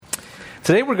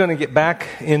Today we're going to get back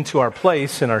into our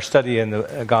place in our study in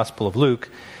the Gospel of Luke.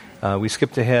 We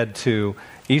skipped ahead to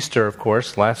Easter, of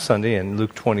course, last Sunday in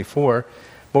Luke 24.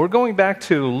 But we're going back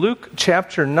to Luke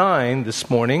chapter 9 this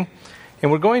morning,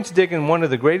 and we're going to dig in one of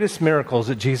the greatest miracles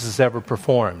that Jesus ever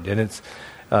performed, and it's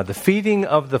the feeding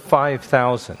of the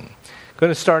 5,000. I'm going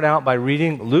to start out by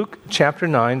reading Luke chapter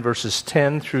 9, verses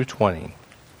 10 through 20.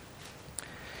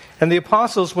 And the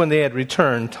apostles, when they had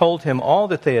returned, told him all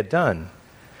that they had done.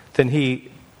 Then he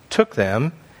took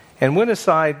them and went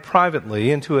aside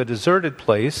privately into a deserted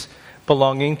place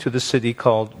belonging to the city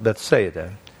called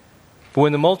Bethsaida. But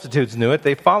when the multitudes knew it,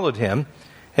 they followed him,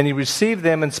 and he received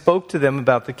them and spoke to them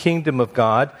about the kingdom of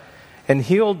God, and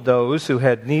healed those who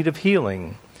had need of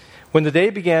healing. When the day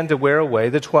began to wear away,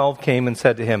 the 12 came and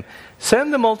said to him,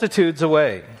 "Send the multitudes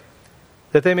away,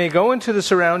 that they may go into the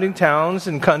surrounding towns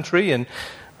and country and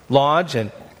lodge and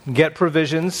get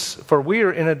provisions, for we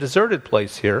are in a deserted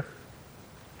place here."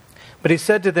 But he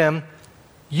said to them,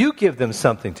 "You give them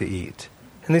something to eat."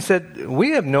 And they said,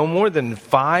 "We have no more than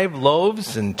 5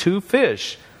 loaves and 2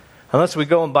 fish, unless we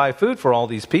go and buy food for all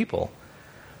these people."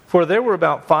 For there were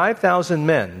about 5,000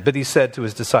 men. But he said to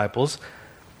his disciples,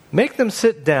 "Make them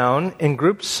sit down in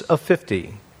groups of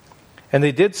 50. And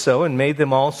they did so and made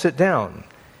them all sit down.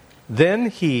 Then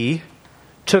he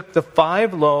took the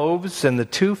 5 loaves and the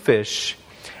 2 fish,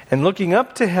 and looking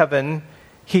up to heaven,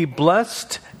 he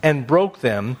blessed and broke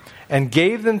them and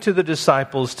gave them to the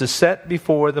disciples to set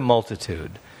before the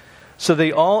multitude. So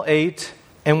they all ate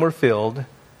and were filled,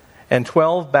 and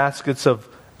 12 baskets of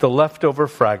the leftover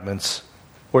fragments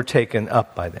were taken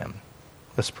up by them.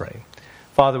 Let's pray.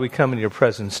 Father, we come in your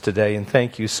presence today and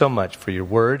thank you so much for your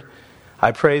word.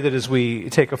 I pray that as we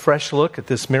take a fresh look at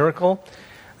this miracle,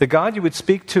 that God, you would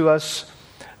speak to us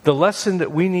the lesson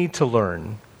that we need to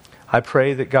learn. I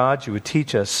pray that God, you would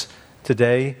teach us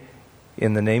today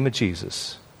in the name of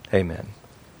Jesus. Amen.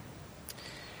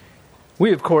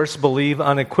 We, of course, believe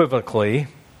unequivocally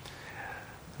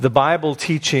the Bible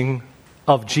teaching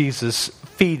of Jesus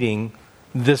feeding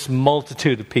this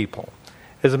multitude of people.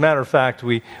 As a matter of fact,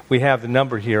 we have the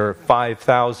number here,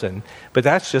 5,000, but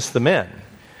that's just the men.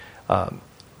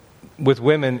 With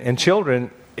women and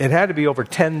children, it had to be over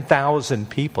 10,000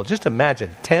 people. Just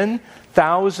imagine,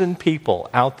 10,000 people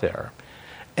out there.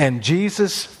 And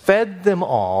Jesus fed them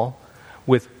all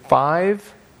with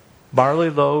 5 barley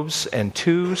loaves and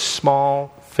 2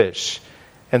 small fish.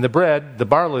 And the bread, the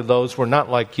barley loaves, were not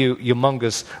like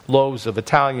humongous loaves of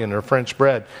Italian or French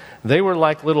bread. They were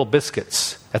like little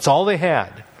biscuits. That's all they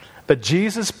had. But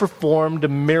Jesus performed a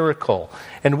miracle.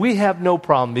 And we have no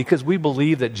problem because we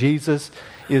believe that Jesus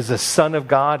is the Son of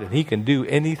God and he can do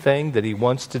anything that he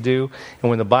wants to do. And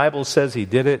when the Bible says he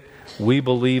did it, we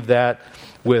believe that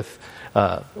with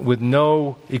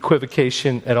no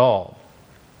equivocation at all.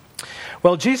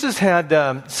 Well, Jesus had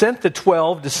sent the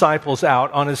 12 disciples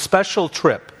out on a special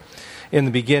trip in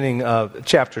the beginning of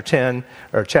chapter 10,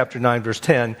 or chapter 9, verse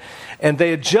 10, and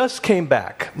they had just came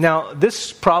back. Now,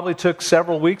 this probably took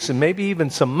several weeks and maybe even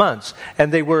some months,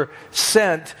 and they were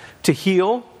sent to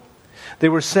heal. They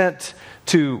were sent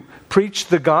to preach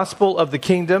the gospel of the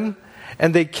kingdom,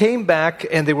 and they came back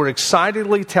and they were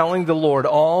excitedly telling the Lord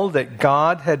all that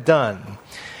God had done.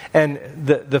 And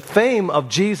the fame of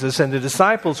Jesus and the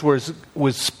disciples was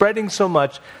spreading so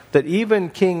much that even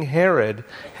King Herod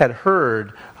had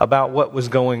heard about what was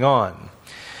going on.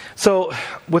 So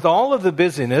with all of the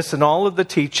busyness and all of the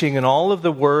teaching and all of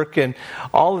the work and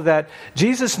all of that,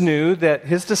 Jesus knew that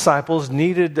his disciples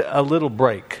needed a little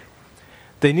break.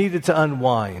 They needed to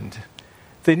unwind.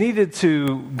 They needed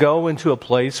to go into a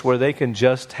place where they can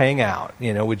just hang out,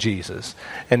 with Jesus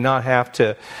and not have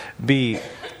to be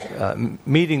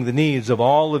meeting the needs of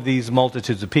all of these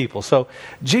multitudes of people. So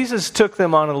Jesus took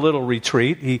them on a little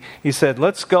retreat. He said,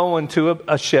 let's go into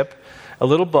a ship, a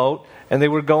little boat, and they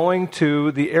were going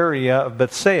to the area of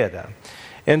Bethsaida.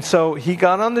 And so he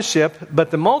got on the ship,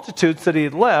 but the multitudes that he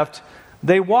had left,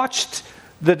 they watched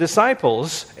the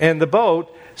disciples and the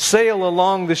boat sail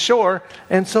along the shore,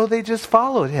 and so they just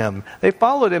followed him. They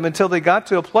followed him until they got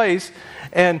to a place,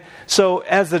 and so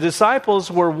as the disciples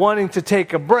were wanting to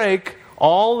take a break,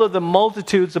 all of the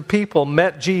multitudes of people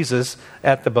met Jesus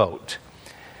at the boat.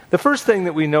 The first thing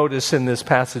that we notice in this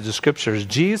passage of Scripture is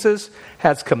Jesus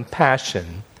has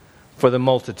compassion for the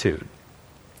multitude.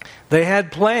 They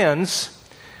had plans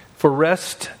for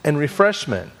rest and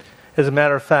refreshment. As a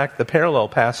matter of fact, the parallel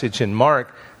passage in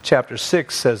Mark chapter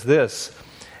 6 says this,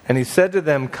 "And he said to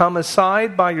them, 'Come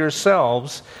aside by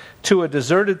yourselves to a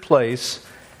deserted place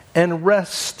and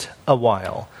rest a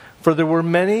while. For there were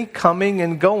many coming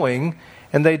and going,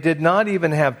 and they did not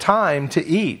even have time to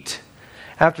eat.'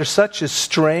 After such a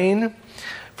strain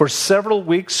For several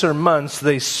weeks or months,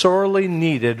 they sorely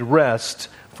needed rest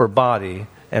for body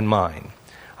and mind.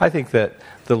 I think that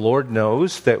the Lord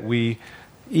knows that we,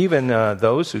 even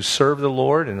those who serve the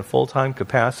Lord in a full-time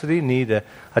capacity, need a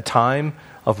time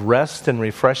of rest and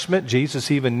refreshment. Jesus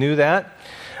even knew that.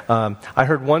 I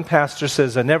heard one pastor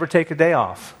says, I never take a day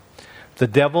off. The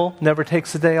devil never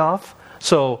takes a day off,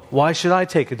 so why should I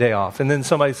take a day off? And then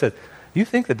somebody said, you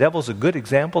think the devil's a good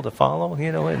example to follow?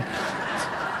 And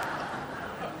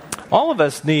all of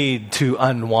us need to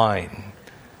unwind.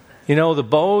 The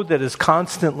bow that is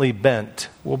constantly bent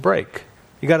will break.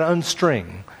 You got to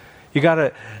unstring. You got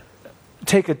to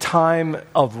take a time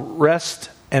of rest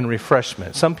and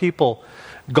refreshment. Some people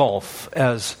golf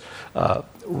as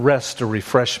rest or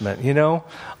refreshment.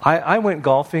 I went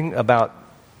golfing about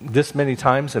this many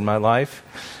times in my life.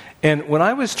 And when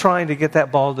I was trying to get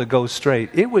that ball to go straight,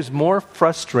 it was more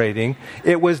frustrating.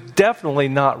 It was definitely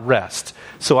not rest.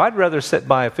 So I'd rather sit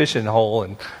by a fishing hole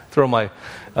and throw my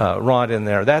rod in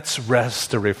there. That's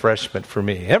rest or refreshment for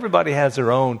me. Everybody has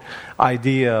their own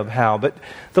idea of how. But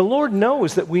the Lord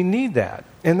knows that we need that.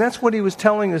 And that's what he was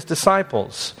telling his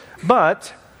disciples.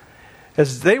 But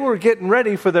as they were getting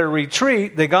ready for their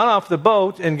retreat, they got off the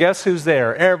boat, and guess who's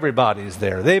there? Everybody's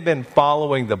there. They've been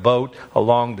following the boat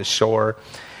along the shore.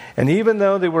 And even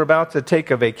though they were about to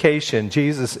take a vacation,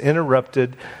 Jesus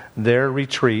interrupted their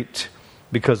retreat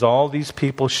because all these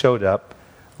people showed up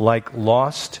like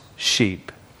lost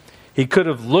sheep. He could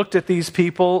have looked at these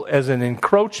people as an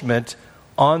encroachment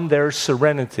on their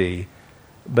serenity,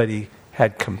 but he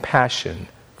had compassion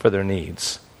for their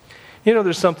needs.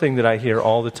 There's something that I hear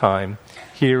all the time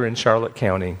here in Charlotte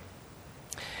County.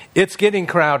 It's getting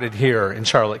crowded here in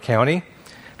Charlotte County.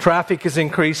 Traffic is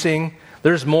increasing.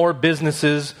 There's more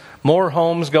businesses, more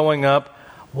homes going up.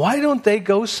 Why don't they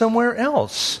go somewhere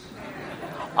else?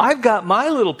 I've got my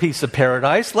little piece of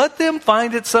paradise. Let them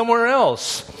find it somewhere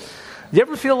else. You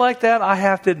ever feel like that? I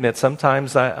have to admit,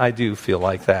 sometimes I do feel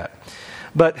like that.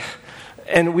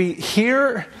 And we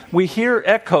hear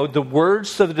echoed the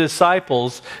words of the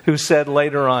disciples who said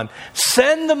later on,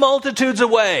 send the multitudes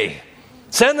away.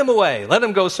 Send them away. Let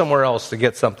them go somewhere else to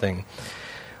get something.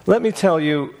 Let me tell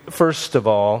you, first of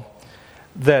all,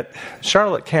 that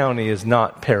Charlotte County is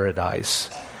not paradise.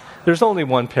 There's only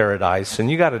one paradise, and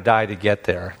you got to die to get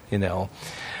there,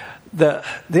 The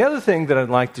other thing that I'd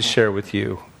like to share with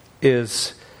you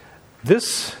is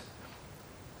this.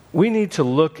 We need to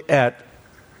look at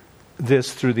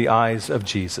this through the eyes of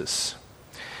Jesus.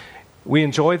 We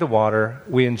enjoy the water,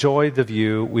 we enjoy the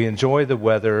view, we enjoy the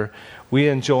weather, we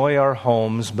enjoy our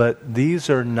homes, but these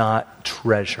are not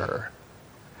treasure.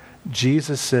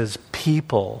 Jesus says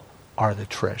people are the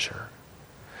treasure.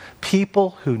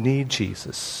 People who need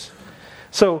Jesus.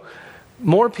 So,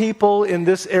 more people in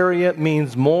this area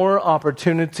means more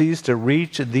opportunities to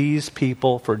reach these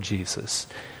people for Jesus.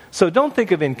 So don't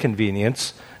think of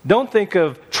inconvenience. Don't think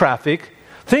of traffic.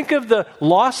 Think of the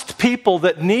lost people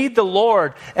that need the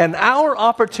Lord and our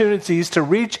opportunities to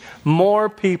reach more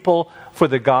people for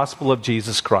the gospel of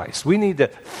Jesus Christ. We need to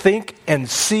think and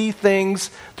see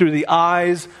things through the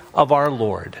eyes of our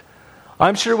Lord.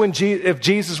 I'm sure if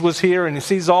Jesus was here and he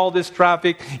sees all this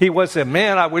traffic, he would say,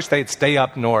 man, I wish they'd stay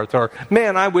up north. Or,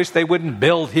 man, I wish they wouldn't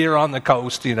build here on the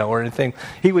coast, or anything.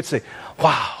 He would say,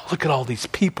 wow, look at all these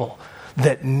people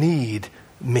that need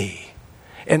me.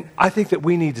 And I think that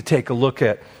we need to take a look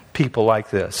at people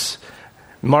like this.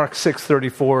 Mark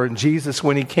 6:34, and Jesus,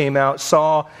 when he came out,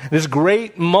 saw this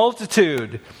great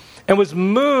multitude and was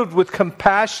moved with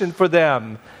compassion for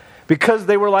them because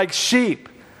they were like sheep,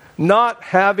 not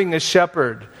having a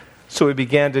shepherd. So he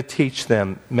began to teach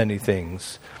them many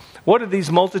things. What did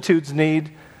these multitudes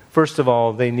need? First of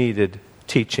all, they needed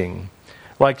teaching.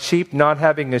 Like sheep not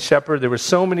having a shepherd, there were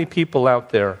so many people out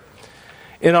there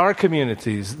in our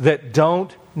communities that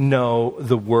don't know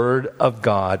the Word of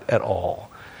God at all.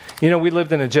 We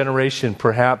lived in a generation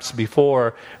perhaps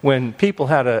before when people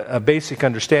had a basic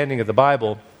understanding of the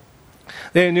Bible.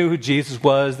 They knew who Jesus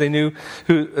was. They knew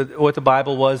what the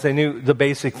Bible was. They knew the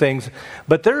basic things.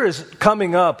 But there is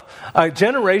coming up a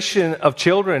generation of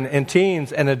children and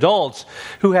teens and adults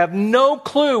who have no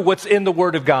clue what's in the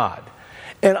Word of God.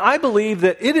 And I believe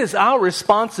that it is our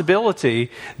responsibility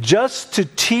just to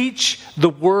teach the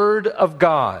Word of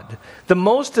God. The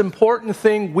most important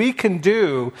thing we can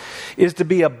do is to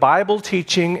be a Bible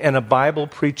teaching and a Bible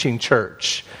preaching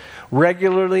church.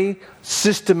 Regularly,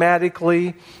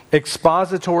 systematically,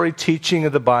 expository teaching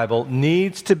of the Bible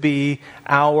needs to be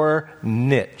our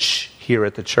niche here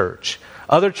at the church.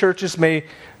 Other churches may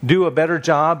do a better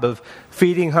job of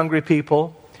feeding hungry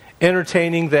people,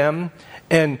 entertaining them,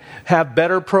 and have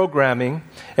better programming.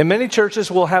 And many churches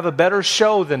will have a better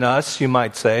show than us, you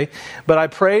might say. But I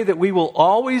pray that we will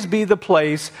always be the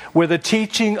place where the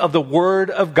teaching of the Word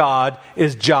of God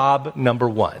is job number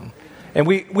one. And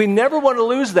we never want to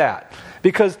lose that,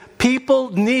 because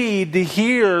people need to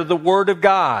hear the Word of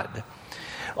God.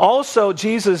 Also,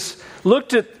 Jesus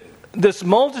looked at this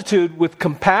multitude with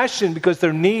compassion because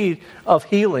their need of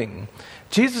healing.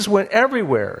 Jesus went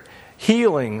everywhere,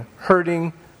 healing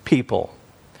hurting people.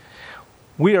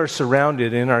 We are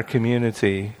surrounded in our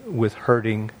community with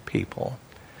hurting people.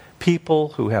 People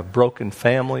who have broken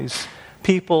families,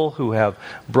 people who have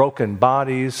broken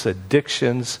bodies,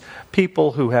 addictions,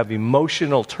 people who have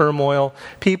emotional turmoil,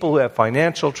 people who have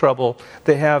financial trouble.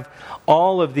 They have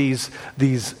all of these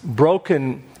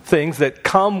broken things that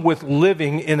come with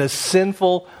living in a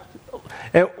sinful.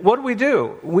 And what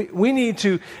do? We need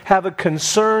to have a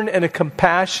concern and a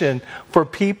compassion for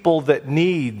people that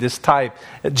need this type.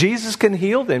 Jesus can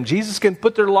heal them. Jesus can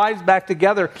put their lives back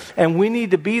together, and we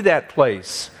need to be that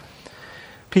place.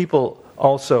 People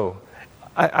also,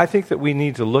 I think that we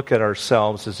need to look at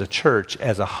ourselves as a church,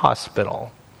 as a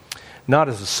hospital, not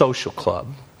as a social club,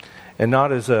 and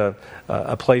not as a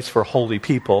place for holy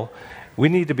people. We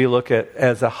need to be looked at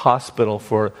as a hospital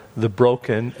for the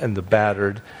broken and the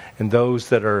battered and those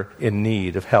that are in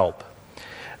need of help.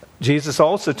 Jesus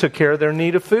also took care of their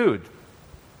need of food.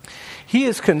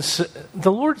 The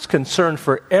Lord is concerned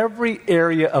for every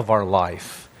area of our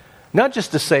life, not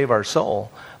just to save our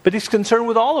soul, but He's concerned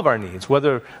with all of our needs,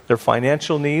 whether they're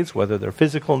financial needs, whether they're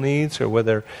physical needs, or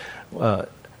whether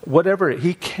whatever.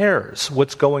 He cares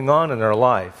what's going on in our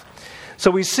life. So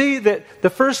we see that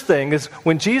the first thing is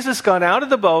when Jesus got out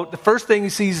of the boat, the first thing He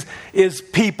sees is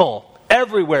people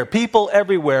everywhere.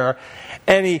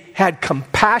 And He had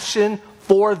compassion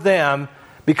for them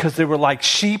because they were like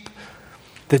sheep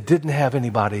that didn't have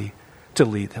anybody to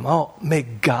lead them. Oh, may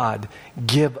God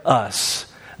give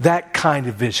us that kind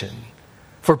of vision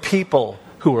for people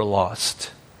who are lost.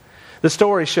 The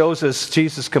story shows us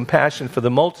Jesus' compassion for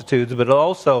the multitudes, but it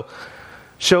also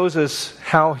shows us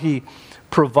how He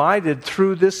provided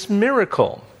through this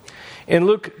miracle. In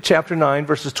Luke chapter 9,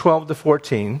 verses 12 to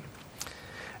 14,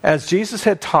 as Jesus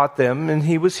had taught them and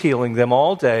He was healing them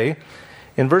all day,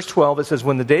 in verse 12 it says,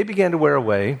 when the day began to wear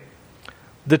away,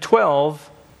 the 12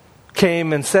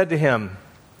 came and said to Him,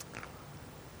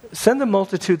 send the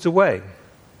multitudes away,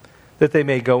 that they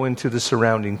may go into the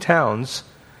surrounding towns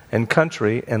and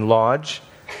country and lodge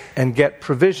and get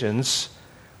provisions,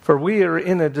 for we are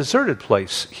in a deserted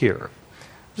place here.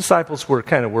 Disciples were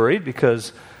kind of worried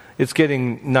because it's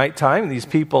getting nighttime. These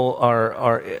people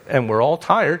are and we're all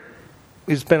tired.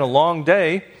 It's been a long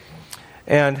day,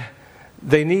 and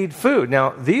they need food. Now,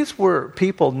 these were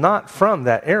people not from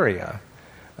that area.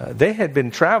 They had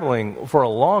been traveling for a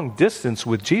long distance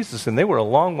with Jesus, and they were a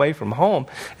long way from home.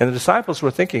 And the disciples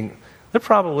were thinking, they're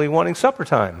probably wanting supper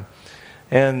time.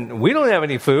 And we don't have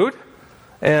any food.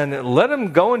 And let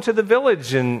them go into the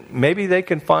village, and maybe they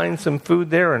can find some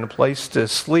food there and a place to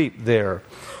sleep there.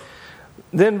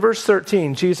 Then verse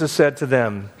 13, Jesus said to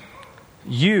them,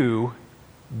 you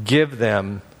give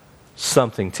them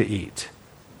something to eat.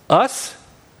 Us?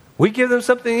 We give them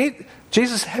something to eat?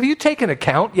 Jesus, have you taken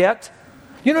account yet?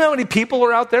 You know how many people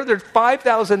are out there? There's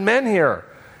 5,000 men here.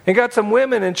 And got some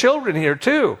women and children here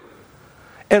too.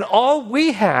 And all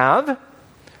we have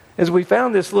is we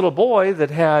found this little boy that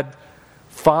had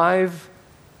 5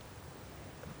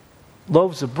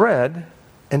 loaves of bread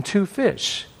and 2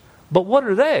 fish. But what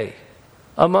are they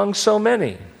among so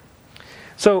many?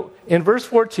 So in verse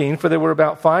 14, for there were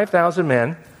about 5,000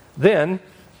 men, then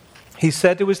He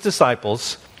said to His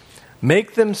disciples,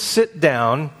 make them sit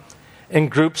down in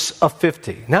groups of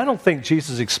 50. Now I don't think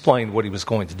Jesus explained what He was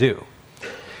going to do.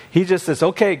 He just says,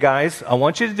 okay guys, I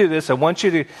want you to do this. I want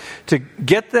you to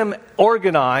get them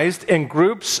organized in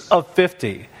groups of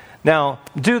 50. Now,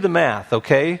 do the math,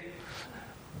 okay?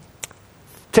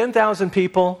 10,000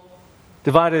 people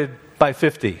divided by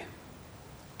 50.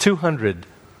 200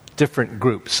 different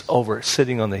groups over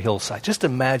sitting on the hillside. Just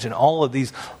imagine all of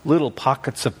these little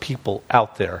pockets of people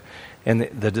out there. And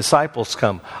the disciples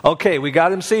come. Okay, we got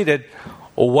them seated.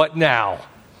 What now?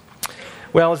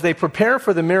 Well, as they prepare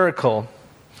for the miracle,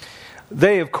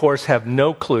 they, of course, have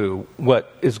no clue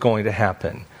what is going to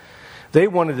happen. They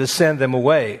wanted to send them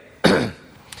away.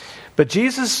 But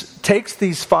Jesus takes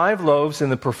these 5 loaves in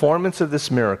the performance of this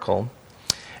miracle,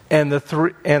 and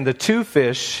the 2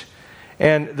 fish,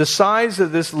 and the size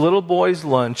of this little boy's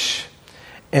lunch,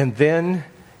 and then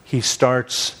He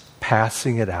starts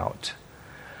passing it out.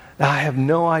 Now, I have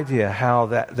no idea how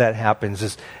that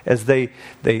happens. As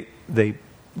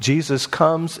Jesus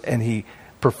comes and He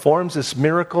performs this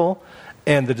miracle,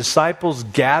 and the disciples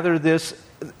gather this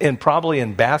probably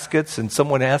in baskets. And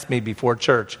someone asked me before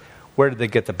church, where did they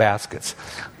get the baskets?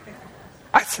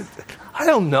 I said, I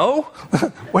don't know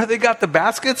where they got the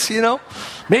baskets,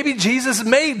 Maybe Jesus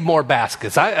made more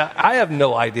baskets. I have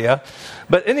no idea.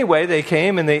 But anyway, they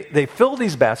came and they filled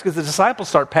these baskets. The disciples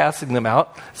start passing them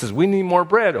out. He says, we need more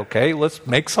bread. Okay, let's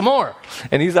make some more.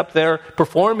 And he's up there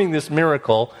performing this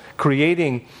miracle,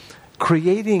 creating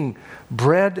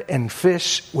bread and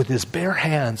fish with his bare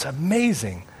hands.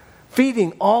 Amazing.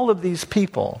 Feeding all of these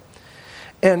people.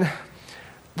 And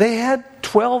they had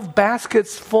 12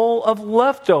 baskets full of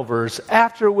leftovers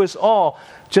after it was all.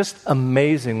 Just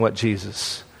amazing what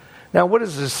Jesus. Now, what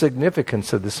is the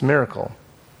significance of this miracle?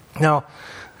 Now,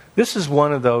 this is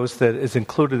one of those that is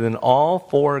included in all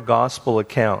 4 gospel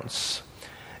accounts.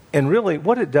 And really,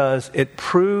 what it does, it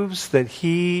proves that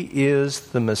he is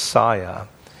the Messiah.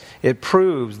 It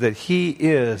proves that he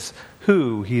is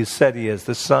who he said he is,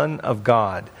 the Son of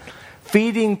God.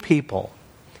 Feeding people,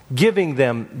 giving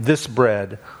them this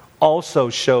bread, also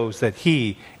shows that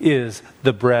he is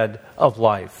the bread of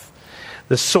life.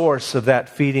 The source of that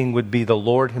feeding would be the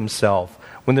Lord himself.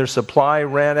 When their supply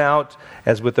ran out,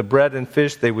 as with the bread and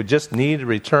fish, they would just need to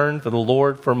return to the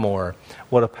Lord for more.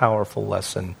 What a powerful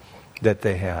lesson that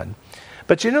they had.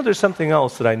 But there's something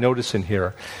else that I notice in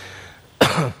here.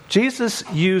 Jesus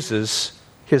uses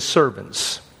his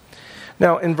servants.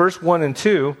 Now, in verse 1 and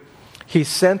 2, he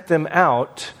sent them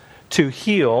out to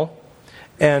heal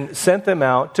and sent them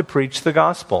out to preach the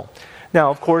gospel. Now,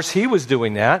 of course, he was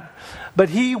doing that, but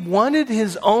he wanted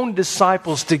his own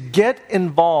disciples to get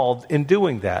involved in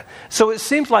doing that. So it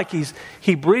seems like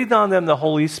he breathed on them the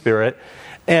Holy Spirit,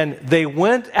 and they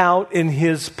went out in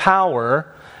his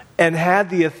power and had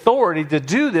the authority to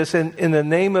do this in the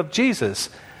name of Jesus.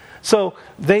 So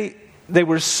they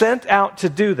were sent out to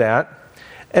do that.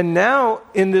 And now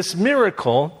in this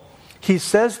miracle, he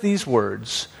says these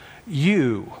words,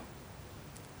 you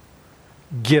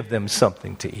give them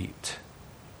something to eat.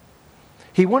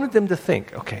 He wanted them to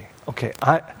think, okay,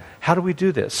 how do we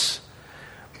do this?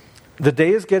 The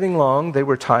day is getting long. They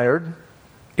were tired.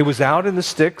 It was out in the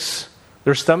sticks.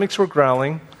 Their stomachs were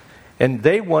growling, and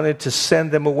they wanted to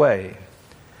send them away.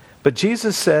 But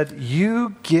Jesus said,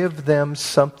 you give them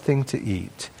something to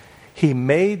eat. He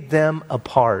made them a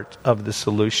part of the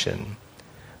solution.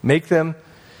 Make them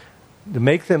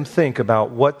think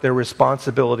about what their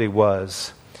responsibility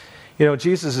was.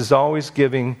 Jesus is always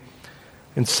giving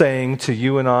and saying to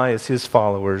you and I as his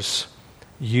followers,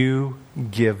 you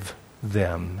give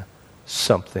them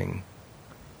something.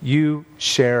 You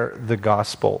share the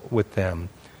gospel with them.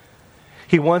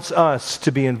 He wants us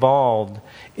to be involved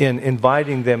in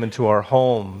inviting them into our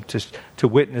home, to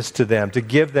witness to them, to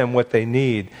give them what they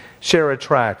need, share a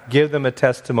tract, give them a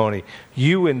testimony.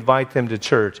 You invite them to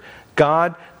church.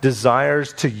 God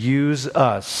desires to use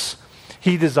us.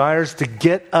 He desires to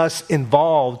get us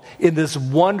involved in this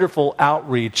wonderful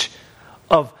outreach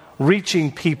of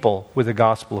reaching people with the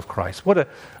gospel of Christ. What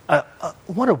a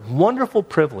wonderful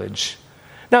privilege.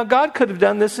 Now, God could have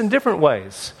done this in different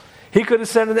ways. He could have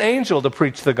sent an angel to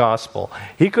preach the gospel.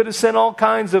 He could have sent all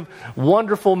kinds of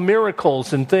wonderful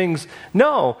miracles and things.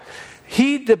 No,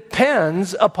 he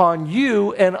depends upon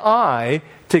you and I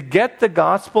to get the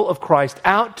gospel of Christ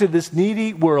out to this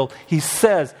needy world. He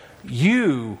says,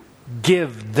 you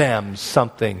give them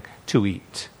something to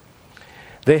eat.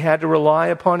 They had to rely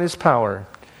upon his power,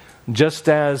 just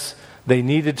as they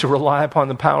needed to rely upon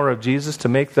the power of Jesus to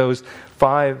make those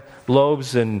 5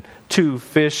 loaves and 2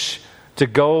 fish to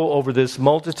go over this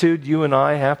multitude. You and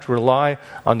I have to rely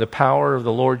on the power of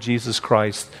the Lord Jesus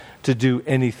Christ to do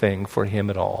anything for him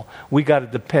at all. We got to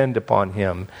depend upon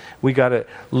him. We got to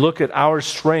look at our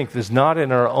strength is not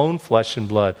in our own flesh and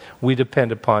blood. We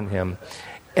depend upon him.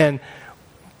 And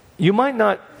you might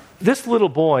not, this little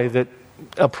boy that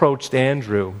approached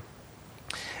Andrew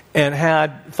and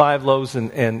had 5 loaves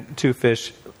and 2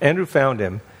 fish, Andrew found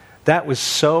him. That was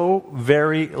so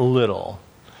very little.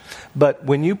 But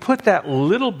when you put that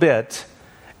little bit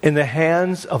in the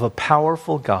hands of a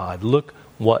powerful God, look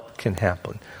what can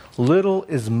happen. Little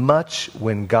is much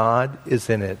when God is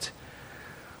in it.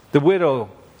 The widow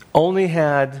only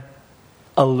had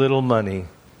a little money,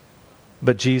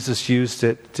 but Jesus used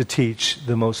it to teach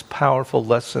the most powerful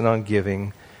lesson on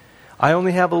giving. I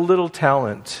only have a little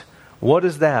talent. What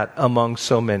is that among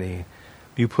so many?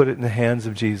 You put it in the hands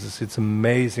of Jesus. It's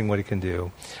amazing what he can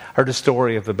do. I heard a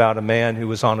story about a man who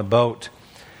was on a boat,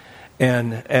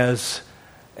 and as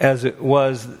it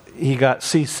was, he got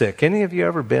seasick. Any of you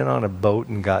ever been on a boat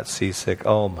and got seasick?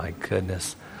 Oh my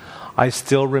goodness. I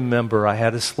still remember I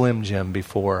had a Slim Jim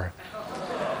before.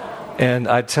 And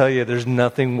I tell you, there's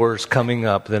nothing worse coming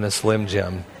up than a Slim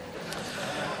Jim.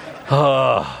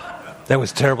 Oh, that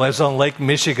was terrible. I was on Lake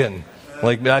Michigan.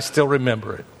 I still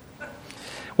remember it.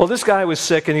 Well, this guy was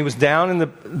sick, and he was down in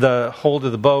the hold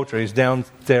of the boat, or he's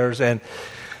downstairs, and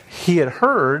he had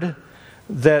heard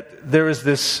that there was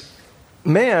this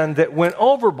man that went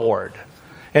overboard.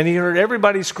 And he heard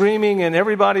everybody screaming, and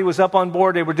everybody was up on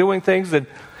board. They were doing things that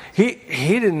he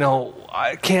didn't know.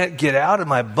 I can't get out of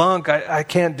my bunk. I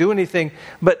can't do anything.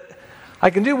 But I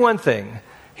can do one thing.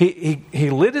 He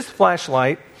lit his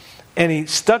flashlight, and he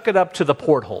stuck it up to the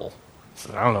porthole.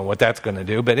 So I don't know what that's going to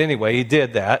do. But anyway, he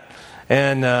did that.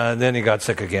 And then he got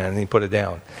sick again, and he put it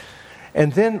down.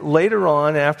 And then later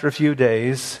on, after a few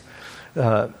days,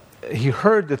 he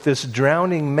heard that this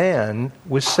drowning man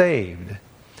was saved.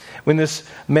 When this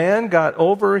man got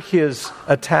over his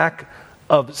attack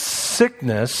of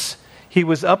sickness, he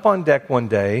was up on deck one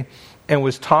day and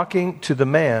was talking to the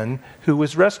man who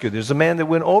was rescued. There's a man that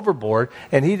went overboard,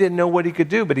 and he didn't know what he could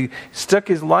do, but he stuck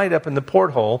his light up in the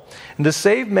porthole. And the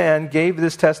saved man gave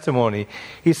this testimony.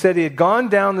 He said he had gone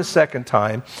down the second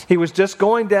time. He was just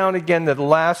going down again the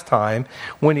last time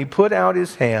when he put out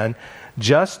his hand.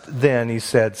 Just then, he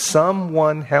said,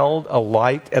 someone held a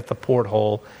light at the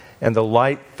porthole, and the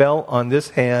light fell on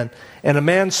this hand, and a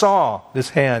man saw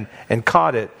this hand and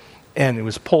caught it, and it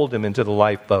was pulled him into the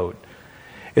lifeboat.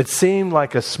 It seemed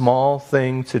like a small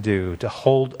thing to do, to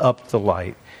hold up the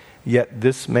light, yet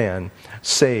this man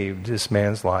saved this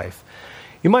man's life.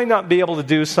 You might not be able to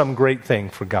do some great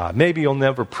thing for God. Maybe you'll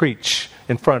never preach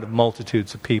in front of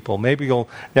multitudes of people. Maybe you'll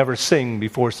never sing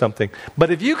before something.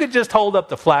 But if you could just hold up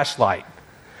the flashlight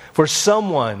for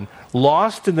someone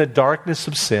lost in the darkness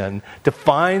of sin to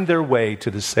find their way to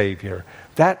the Savior,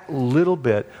 that little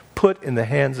bit put in the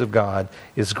hands of God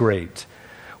is great.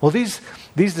 Well, these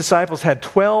disciples had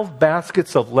 12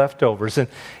 baskets of leftovers. And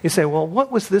you say, well,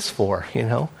 what was this for,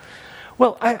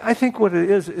 Well, I think what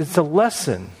it is, it's a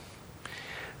lesson.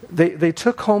 They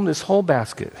took home this whole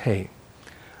basket. Hey,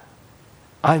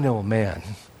 I know a man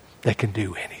that can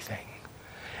do anything.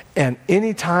 And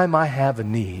anytime I have a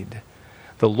need,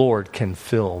 the Lord can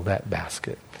fill that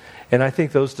basket. And I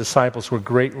think those disciples were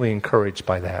greatly encouraged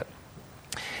by that.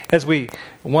 As we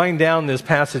wind down this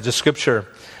passage of Scripture,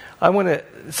 I want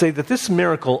to say that this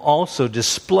miracle also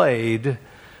displayed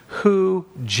who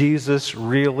Jesus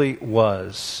really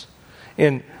was.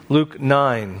 In Luke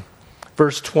 9,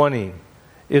 verse 20,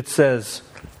 it says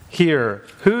here,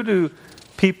 who do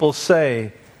people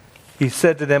say? He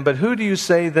said to them, but who do you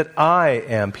say that I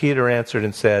am? Peter answered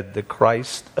and said, the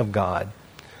Christ of God.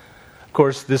 Of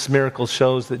course, this miracle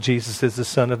shows that Jesus is the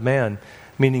Son of Man,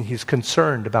 meaning he's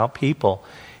concerned about people.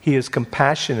 He is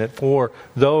compassionate for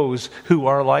those who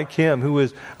are like him, who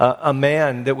is a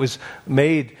man that was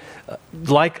made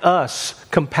like us,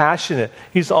 compassionate.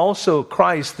 He's also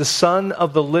Christ, the Son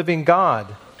of the living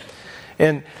God.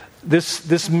 And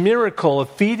this miracle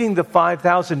of feeding the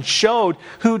 5,000 showed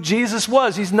who Jesus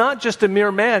was. He's not just a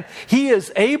mere man. He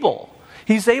is able.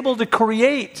 He's able to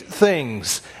create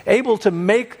things, able to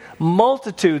make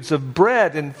multitudes of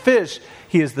bread and fish.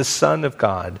 He is the Son of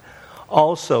God.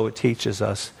 Also, it teaches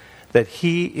us that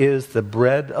he is the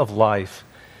bread of life.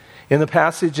 In the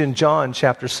passage in John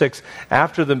chapter 6,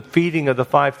 after the feeding of the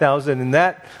 5,000, in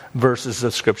that verses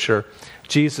of Scripture,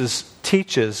 Jesus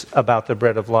teaches about the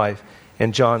bread of life.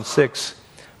 In John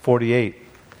 6:48,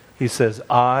 he says,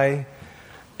 I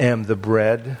am the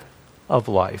bread of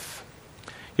life.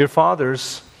 Your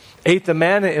fathers ate the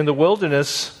manna in the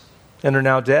wilderness and are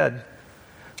now dead.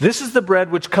 This is the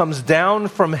bread which comes down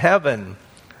from heaven,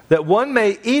 that one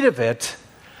may eat of it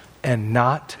and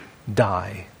not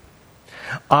die.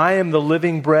 I am the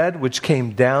living bread which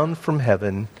came down from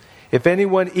heaven. If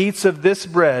anyone eats of this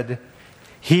bread,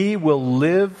 he will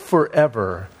live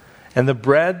forever. And the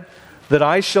bread that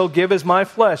I shall give is my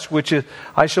flesh, which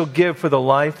I shall give for the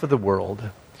life of the world.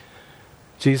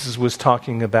 Jesus was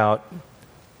talking about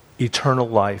eternal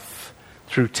life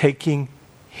through taking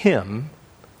him,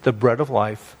 the bread of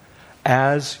life,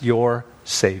 as your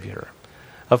Savior.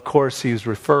 Of course, he was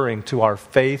referring to our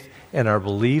faith and our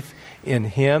belief in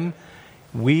him.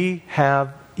 We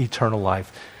have eternal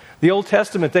life. The Old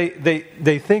Testament,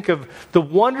 they think of the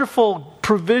wonderful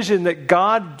provision that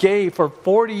God gave for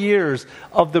 40 years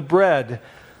of the bread.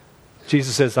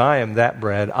 Jesus says, I am that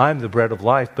bread. I'm the bread of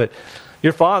life. But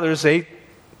your fathers ate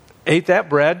that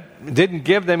bread, didn't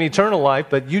give them eternal life,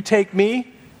 but you take me,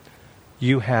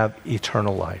 you have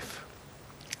eternal life.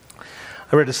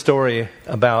 I read a story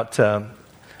about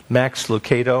Max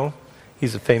Lucado.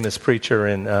 He's a famous preacher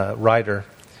and writer.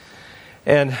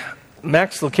 And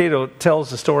Max Lucado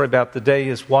tells a story about the day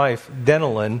his wife,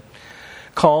 Denilyn,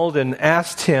 called and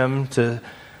asked him to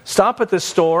stop at the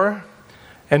store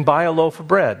and buy a loaf of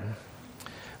bread.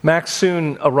 Max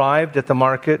soon arrived at the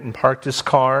market and parked his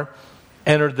car,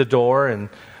 entered the door, and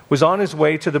was on his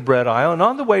way to the bread aisle. And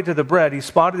on the way to the bread, he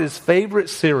spotted his favorite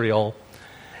cereal,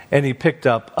 and he picked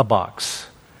up a box.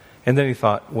 And then he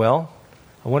thought, well,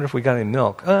 I wonder if we got any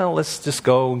milk. Oh, let's just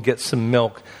go and get some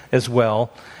milk as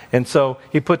well. And so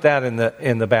he put that in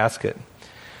the basket.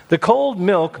 The cold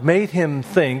milk made him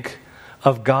think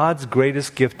of God's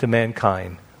greatest gift to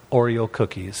mankind, Oreo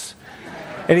cookies.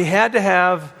 And he had to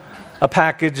have a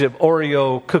package of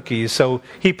Oreo cookies, so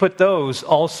he put those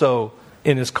also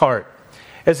in his cart.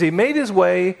 As he made his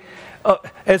way,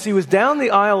 as he was down the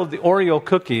aisle of the Oreo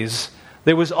cookies,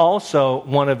 there was also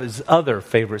one of his other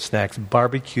favorite snacks,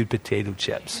 barbecued potato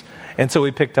chips. And so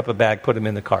he picked up a bag, put them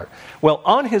in the cart. Well,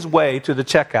 on his way to the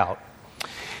checkout,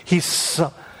 he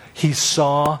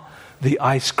saw the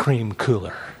ice cream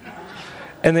cooler.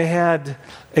 And they had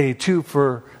a 2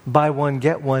 for buy one,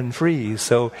 get one free.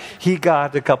 So he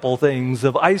got a couple things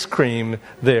of ice cream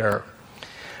there.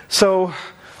 So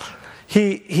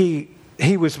he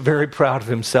was very proud of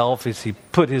himself as he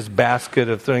put his basket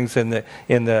of things in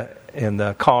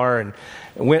the car and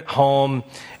went home.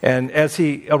 And as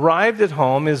he arrived at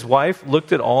home, his wife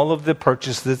looked at all of the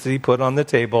purchases that he put on the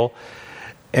table.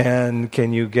 And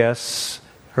can you guess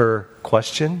her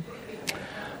question?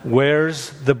 Where's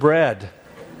the bread?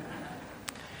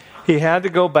 He had to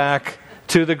go back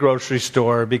to the grocery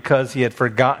store because he had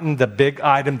forgotten the big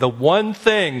item, the one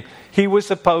thing he was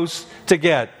supposed to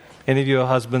get. Any of you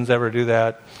husbands ever do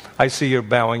that? I see you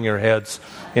bowing your heads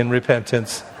in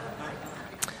repentance.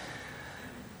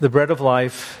 The bread of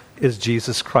life is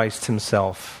Jesus Christ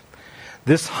himself.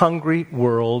 This hungry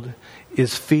world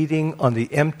is feeding on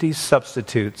the empty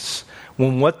substitutes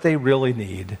when what they really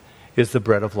need is the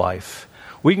bread of life.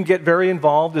 We can get very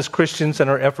involved as Christians in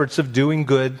our efforts of doing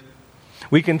good.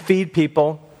 We can feed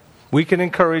people. We can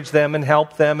encourage them and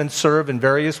help them and serve in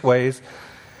various ways.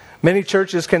 Many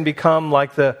churches can become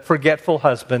like the forgetful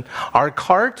husband. Our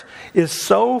cart is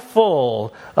so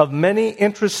full of many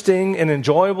interesting and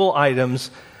enjoyable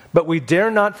items, but we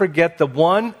dare not forget the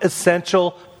one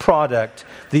essential product.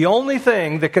 The only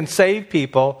thing that can save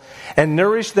people and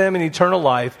nourish them in eternal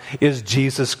life is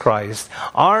Jesus Christ.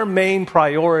 Our main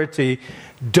priority,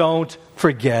 don't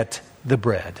forget the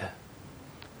bread.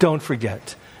 Don't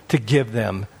forget to give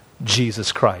them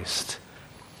Jesus Christ.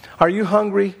 Are you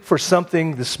hungry for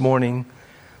something this morning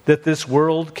that this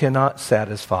world cannot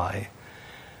satisfy?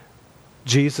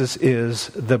 Jesus is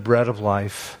the bread of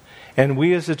life. And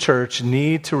we as a church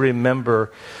need to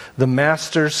remember the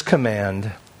Master's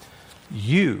command,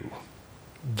 you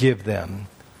give them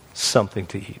something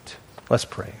to eat. Let's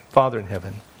pray. Father in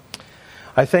heaven,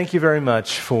 I thank you very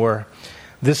much for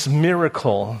this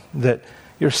miracle that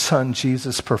your Son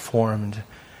Jesus performed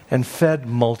and fed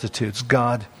multitudes.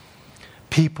 God,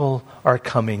 people are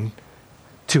coming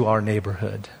to our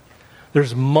neighborhood.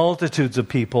 There's multitudes of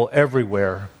people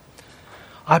everywhere.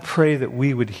 I pray that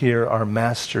we would hear our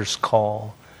Master's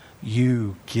call.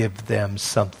 You give them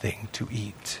something to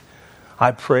eat.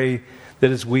 I pray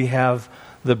that as we have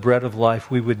the bread of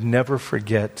life, we would never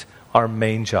forget our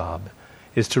main job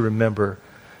is to remember,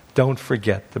 don't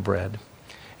forget the bread.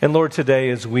 And Lord, today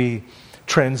as we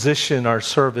transition our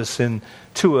service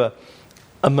into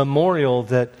a memorial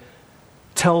that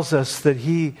tells us that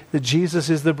Jesus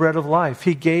is the bread of life.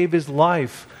 He gave his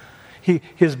life.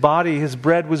 His body, his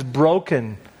bread was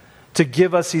broken to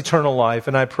give us eternal life.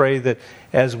 And I pray that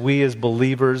as we as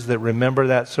believers that remember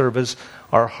that service,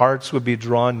 our hearts would be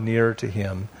drawn near to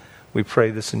him. We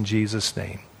pray this in Jesus'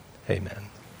 name. Amen.